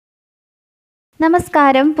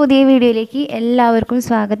നമസ്കാരം, പുതിയ വീഡിയോയിലേക്ക് എല്ലാവർക്കും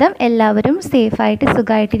സ്വാഗതം. എല്ലാവരും സേഫായിട്ട്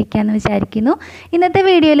സുഖമായിട്ടിരിക്കുകയെന്ന് വിചാരിക്കുന്നു. ഇന്നത്തെ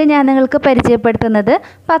വീഡിയോയിൽ ഞാൻ നിങ്ങൾക്ക് പരിചയപ്പെടുത്തുന്നത്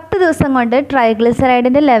 10 ദിവസം കൊണ്ട്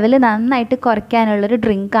ട്രൈഗ്ലിസറൈഡിൻ്റെ ലെവൽ നന്നായിട്ട് കുറയ്ക്കാനുള്ളൊരു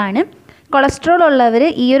ഡ്രിങ്കാണ്. കൊളസ്ട്രോൾ ഉള്ളവർ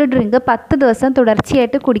ഈ ഒരു ഡ്രിങ്ക് 10 ദിവസം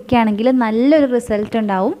തുടർച്ചയായിട്ട് കുടിക്കുകയാണെങ്കിൽ നല്ലൊരു റിസൾട്ട്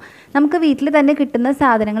ഉണ്ടാവും. നമുക്ക് വീട്ടിൽ തന്നെ കിട്ടുന്ന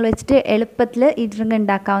സാധനങ്ങൾ വെച്ചിട്ട് എളുപ്പത്തിൽ ഈ ഡ്രിങ്ക്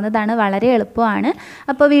ഉണ്ടാക്കാവുന്നതാണ്. വളരെ എളുപ്പമാണ്.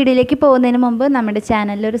 അപ്പോൾ വീഡിയോയിലേക്ക് പോകുന്നതിന് മുമ്പ് നമ്മുടെ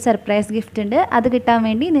ചാനലിൽ ഒരു സർപ്രൈസ് ഗിഫ്റ്റ് ഉണ്ട്. അത് കിട്ടാൻ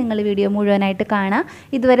വേണ്ടി നിങ്ങൾ വീഡിയോ മുഴുവനായിട്ട് കാണാം.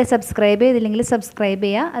 ഇതുവരെ സബ്സ്ക്രൈബ് ചെയ്തില്ലെങ്കിൽ സബ്സ്ക്രൈബ്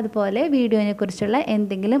ചെയ്യുക. അതുപോലെ വീഡിയോനെക്കുറിച്ചുള്ള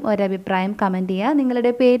എന്തെങ്കിലും ഒരഭിപ്രായം കമൻറ്റ് ചെയ്യുക.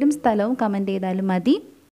 നിങ്ങളുടെ പേരും സ്ഥലവും കമൻറ്റ് ചെയ്താലും മതി.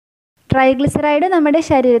 ട്രൈഗ്ലിസറൈഡ് നമ്മുടെ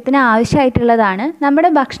ശരീരത്തിന് ആവശ്യമായിട്ടുള്ളതാണ്. നമ്മുടെ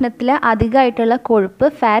ഭക്ഷണത്തിൽ അധികമായിട്ടുള്ള കൊഴുപ്പ്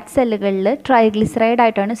ഫാറ്റ് സെല്ലുകളിൽ ട്രൈഗ്ലിസറൈഡ്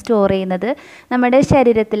ആയിട്ടാണ് സ്റ്റോർ ചെയ്യുന്നത്. നമ്മുടെ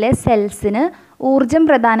ശരീരത്തിലെ സെൽസിന് ഊർജം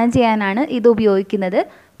പ്രദാനം ചെയ്യാനാണ് ഇത് ഉപയോഗിക്കുന്നത്.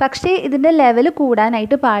 പക്ഷേ ഇതിൻ്റെ ലെവൽ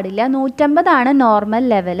കൂടാനായിട്ട് പാടില്ല. 150 ആണ് നോർമൽ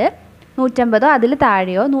ലെവൽ. 150 അതിൽ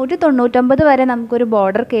താഴെയോ 199 വരെ നമുക്കൊരു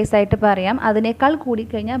ബോർഡർ കേസായിട്ട് പറയാം. അതിനേക്കാൾ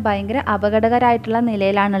കൂടിക്കഴിഞ്ഞാൽ ഭയങ്കര അപകടകരമായിട്ടുള്ള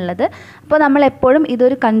നിലയിലാണുള്ളത്. അപ്പോൾ നമ്മൾ എപ്പോഴും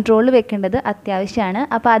ഇതൊരു കൺട്രോൾ വെക്കേണ്ടത് അത്യാവശ്യമാണ്.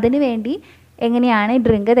 അപ്പോൾ അതിന് വേണ്ടി എങ്ങനെയാണ് ഈ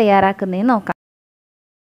ഡ്രിങ്ക് തയ്യാറാക്കുന്നതെന്ന് നോക്കാം.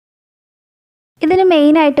 ഇതിന്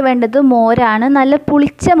മെയിനായിട്ട് വേണ്ടത് മോരാണ്. നല്ല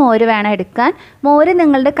പുളിച്ച മോര് വേണം എടുക്കാൻ. മോര്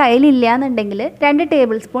നിങ്ങളുടെ കയ്യിലില്ല എന്നുണ്ടെങ്കിൽ 2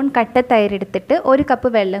 ടേബിൾ സ്പൂൺ കട്ട തൈര് എടുത്തിട്ട് 1 കപ്പ്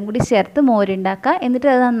വെള്ളം കൂടി ചേർത്ത് മോരുണ്ടാക്കുക. എന്നിട്ട്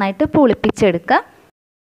അത് നന്നായിട്ട് പുളിപ്പിച്ചെടുക്കുക.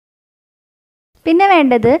 പിന്നെ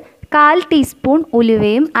വേണ്ടത് 1/4 ടീസ്പൂൺ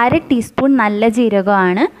ഉലുവയും 1/2 ടീസ്പൂൺ നല്ല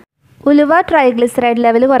ജീരകമാണ്. ഉലുവ ട്രൈഗ്ലിസറൈഡ്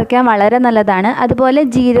ലെവൽ കുറയ്ക്കാൻ വളരെ നല്ലതാണ്. അതുപോലെ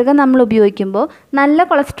ജീരകം നമ്മൾ ഉപയോഗിക്കുമ്പോൾ നല്ല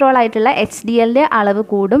കൊളസ്ട്രോൾ ആയിട്ടുള്ള HDLൻ്റെ അളവ്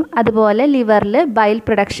കൂടും. അതുപോലെ ലിവറിൽ ബൈൽ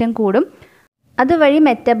പ്രൊഡക്ഷൻ കൂടും. അതുവഴി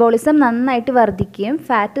മെറ്റബോളിസം നന്നായിട്ട് വർദ്ധിക്കുകയും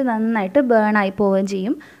ഫാറ്റ് നന്നായിട്ട് ബേൺ ആയി പോവുകയും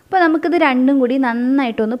ചെയ്യും. അപ്പോൾ നമുക്കിത് രണ്ടും കൂടി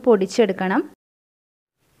നന്നായിട്ടൊന്ന് പൊടിച്ചെടുക്കണം.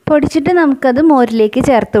 പൊടിച്ചിട്ട് നമുക്കത് മോരിലേക്ക്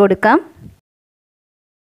ചേർത്ത് കൊടുക്കാം.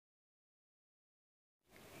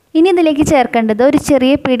 ഇനി ഇതിലേക്ക് ചേർക്കേണ്ടത് ഒരു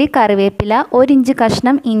ചെറിയ പിടി കറിവേപ്പില, 1 ഇഞ്ച്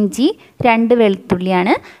കഷ്ണം ഇഞ്ചി, 2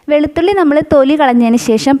 വെളുത്തുള്ളിയാണ്. വെളുത്തുള്ളി നമ്മൾ തൊലി കളഞ്ഞതിന്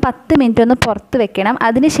ശേഷം 10 മിനിറ്റ് ഒന്ന് പുറത്ത് വെക്കണം.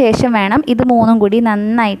 അതിന് ശേഷം വേണം ഇത് മൂന്നും കൂടി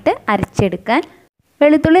നന്നായിട്ട് അരച്ചെടുക്കാൻ.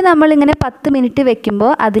 വെളുത്തുള്ളി നമ്മളിങ്ങനെ 10 മിനിറ്റ്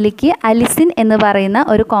വെക്കുമ്പോൾ അതിലേക്ക് അലിസിൻ എന്ന് പറയുന്ന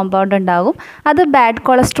ഒരു കോമ്പൗണ്ട് ഉണ്ടാകും. അത് ബാഡ്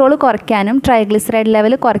കൊളസ്ട്രോൾ കുറയ്ക്കാനും ട്രൈഗ്ലിസറൈഡ്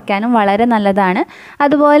ലെവൽ കുറയ്ക്കാനും വളരെ നല്ലതാണ്.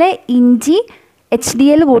 അതുപോലെ ഇഞ്ചി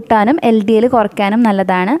HDL കൂട്ടാനും LDL കുറയ്ക്കാനും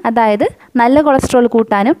നല്ലതാണ്. അതായത് നല്ല കൊളസ്ട്രോൾ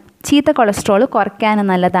കൂട്ടാനും ചീത്ത കൊളസ്ട്രോൾ കുറയ്ക്കാനും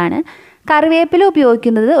നല്ലതാണ്. കറിവേപ്പില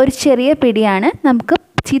ഉപയോഗിക്കുന്നത് ഒരു ചെറിയ പിടിയാണ്. നമുക്ക്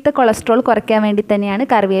ചീത്ത കൊളസ്ട്രോൾ കുറയ്ക്കാൻ വേണ്ടി തന്നെയാണ്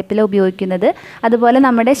കറിവേപ്പില ഉപയോഗിക്കുന്നത്. അതുപോലെ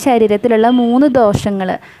നമ്മുടെ ശരീരത്തിലുള്ള 3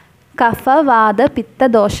 ദോഷങ്ങൾ, കഫ, വാത,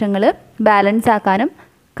 പിത്ത ദോഷങ്ങൾ ബാലൻസ് ആക്കാനും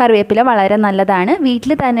കറിവേപ്പില വളരെ നല്ലതാണ്.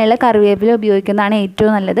 വീട്ടിൽ തന്നെയുള്ള കറിവേപ്പില ഉപയോഗിക്കുന്നതാണ്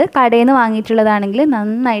ഏറ്റവും നല്ലത്. കടയിൽ നിന്ന് വാങ്ങിയിട്ടുള്ളതാണെങ്കിൽ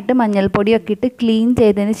നന്നായിട്ട് മഞ്ഞൾപ്പൊടിയൊക്കെ ഇട്ട് ക്ലീൻ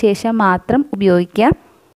ചെയ്തതിന് ശേഷം മാത്രം ഉപയോഗിക്കുക.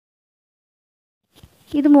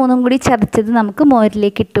 ഇത് മൂന്നും കൂടി ചതച്ചത് നമുക്ക്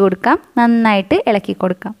മോരിലേക്ക് ഇട്ട് കൊടുക്കാം. നന്നായിട്ട് ഇളക്കി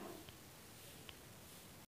കൊടുക്കാം.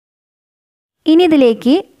 ഇനി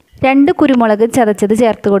ഇതിലേക്ക് 2 കുരുമുളക് ചതച്ചത്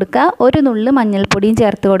ചേർത്ത് കൊടുക്കുക. 1 നുള്ള് മഞ്ഞൾപ്പൊടിയും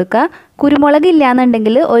ചേർത്ത് കൊടുക്കുക. കുരുമുളക്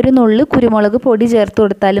ഇല്ലയെന്നുണ്ടെങ്കിൽ 1 നുള്ള് കുരുമുളക് പൊടി ചേർത്ത്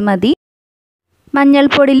കൊടുത്താലും മതി.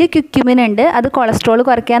 മഞ്ഞൾപ്പൊടിയിൽ ക്യുക്യുമിൻ ഉണ്ട്. അത് കൊളസ്ട്രോൾ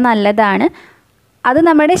കുറയ്ക്കാൻ നല്ലതാണ്. അത്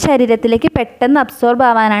നമ്മുടെ ശരീരത്തിലേക്ക് പെട്ടെന്ന് അബ്സോർബ്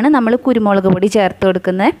ആവാനാണ് നമ്മൾ കുരുമുളക് പൊടി ചേർത്ത്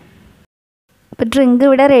കൊടുക്കുന്നത്. അപ്പോൾ ഡ്രിങ്ക്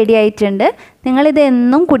ഇവിടെ റെഡി ആയിട്ടുണ്ട്. നിങ്ങളിത്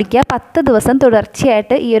എന്നും കുടിക്കുക. 10 ദിവസം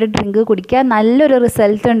തുടർച്ചയായിട്ട് ഈ ഒരു ഡ്രിങ്ക് കുടിക്കുക. നല്ലൊരു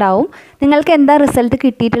റിസൾട്ട് ഉണ്ടാവും. നിങ്ങൾക്ക് എന്താ റിസൾട്ട്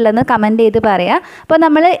കിട്ടിയിട്ടുള്ളതെന്ന് കമൻറ്റ് ചെയ്ത് പറയാം. അപ്പോൾ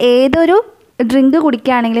നമ്മൾ ഏതൊരു ഡ്രിങ്ക്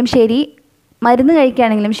കുടിക്കുകയാണെങ്കിലും ശരി, മരുന്ന്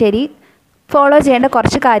കഴിക്കുകയാണെങ്കിലും ശരി, ഫോളോ ചെയ്യേണ്ട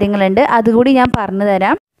കുറച്ച് കാര്യങ്ങളുണ്ട്. അതുകൂടി ഞാൻ പറഞ്ഞു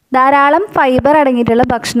തരാം. ധാരാളം ഫൈബർ അടങ്ങിയിട്ടുള്ള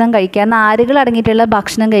ഭക്ഷണം കഴിക്കുക, നാരുകൾ അടങ്ങിയിട്ടുള്ള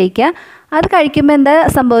ഭക്ഷണം കഴിക്കുക. അത് കഴിക്കുമ്പോൾ എന്താ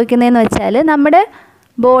സംഭവിക്കുന്നതെന്ന് വെച്ചാൽ നമ്മുടെ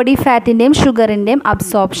ബോഡി ഫാറ്റിൻ്റെയും ഷുഗറിൻ്റെയും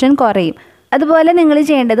അബ്സോർപ്ഷൻ കുറയും. അതുപോലെ നിങ്ങൾ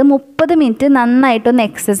ചെയ്യേണ്ടത് 30 മിനിറ്റ് നന്നായിട്ടൊന്ന്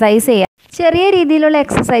എക്സസൈസ് ചെയ്യുക. ചെറിയ രീതിയിലുള്ള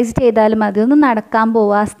എക്സസൈസ് ചെയ്താലും മതി. ഒന്ന് നടക്കാൻ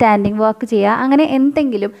പോവുക, സ്റ്റാൻഡിങ് വാക്ക് ചെയ്യുക, അങ്ങനെ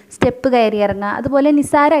എന്തെങ്കിലും സ്റ്റെപ്പ് കയറി ഇറങ്ങുക. അതുപോലെ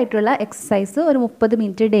നിസ്സാരമായിട്ടുള്ള എക്സസൈസ് ഒരു 30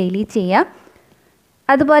 മിനിറ്റ് ഡെയിലി ചെയ്യുക.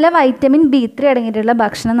 അതുപോലെ വൈറ്റമിൻ B3 അടങ്ങിയിട്ടുള്ള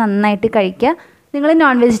ഭക്ഷണം നന്നായിട്ട് കഴിക്കുക. നിങ്ങൾ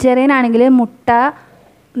നോൺ വെജിറ്റേറിയൻ ആണെങ്കിൽ മുട്ട,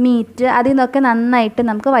 മീറ്റ്, അതിൽ നിന്നൊക്കെ നന്നായിട്ട്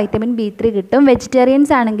നമുക്ക് വൈറ്റമിൻ B3 കിട്ടും.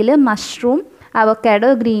 വെജിറ്റേറിയൻസ് ആണെങ്കിൽ മഷ്റൂം, അവക്കാഡോ,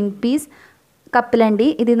 ഗ്രീൻ പീസ്, കപ്പലണ്ടി,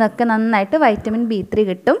 ഇതിൽ നിന്നൊക്കെ നന്നായിട്ട് വൈറ്റമിൻ B3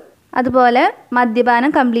 കിട്ടും. അതുപോലെ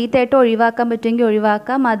മദ്യപാനം കംപ്ലീറ്റ് ആയിട്ട് ഒഴിവാക്കാൻ പറ്റുമെങ്കിൽ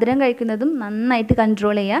ഒഴിവാക്കുക. മധുരം കഴിക്കുന്നതും നന്നായിട്ട്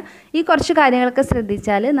കൺട്രോൾ ചെയ്യുക. ഈ കുറച്ച് കാര്യങ്ങളൊക്കെ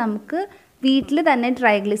ശ്രദ്ധിച്ചാൽ നമുക്ക് വീട്ടിൽ തന്നെ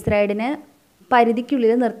ട്രൈഗ്ലിസറൈഡിനെ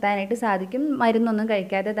പരിധിക്കുള്ളിൽ നിർത്താനായിട്ട് സാധിക്കും, മരുന്നൊന്നും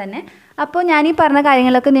കഴിക്കാതെ തന്നെ. അപ്പോൾ ഞാൻ ഈ പറഞ്ഞ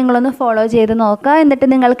കാര്യങ്ങളൊക്കെ നിങ്ങളൊന്ന് ഫോളോ ചെയ്ത് നോക്കുക. എന്നിട്ട്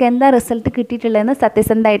നിങ്ങൾക്ക് എന്താ റിസൾട്ട് കിട്ടിയിട്ടുള്ളതെന്ന്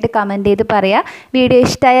സത്യസന്ധമായിട്ട് കമൻറ്റ് ചെയ്ത് പറയുക. വീഡിയോ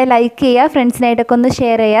ഇഷ്ടമായാൽ ലൈക്ക് ചെയ്യുക, ഫ്രണ്ട്സിനായിട്ടൊക്കെ ഒന്ന്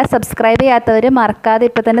ഷെയർ ചെയ്യുക. സബ്സ്ക്രൈബ് ചെയ്യാത്തവർ മറക്കാതെ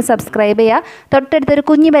ഇപ്പോൾ തന്നെ സബ്സ്ക്രൈബ് ചെയ്യുക. തൊട്ടടുത്തൊരു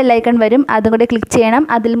കുഞ്ഞ് ബെല്ലൈക്കൺ വരും, അതും കൂടി ക്ലിക്ക് ചെയ്യണം.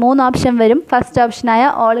 അതിൽ 3 ഓപ്ഷൻ വരും. ഫസ്റ്റ് ഓപ്ഷനായ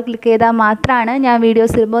ഓൾ ക്ലിക്ക് ചെയ്താൽ മാത്രമാണ് ഞാൻ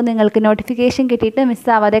വീഡിയോസ് ഇടുമ്പോൾ നിങ്ങൾക്ക് നോട്ടിഫിക്കേഷൻ കിട്ടിയിട്ട്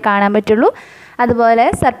മിസ്സാവാതെ കാണാൻ പറ്റുള്ളൂ. അതുപോലെ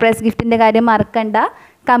സർപ്രൈസ് ഗിഫ്റ്റിൻ്റെ കാര്യം മറക്കണ്ട,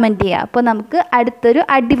 കമൻറ്റ് ചെയ്യുക. അപ്പോൾ നമുക്ക് അടുത്തൊരു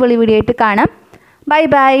അടിപൊളി വീഡിയോ ആയിട്ട് കാണാം. Bye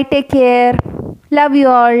bye, take care, love you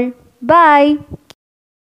all, by.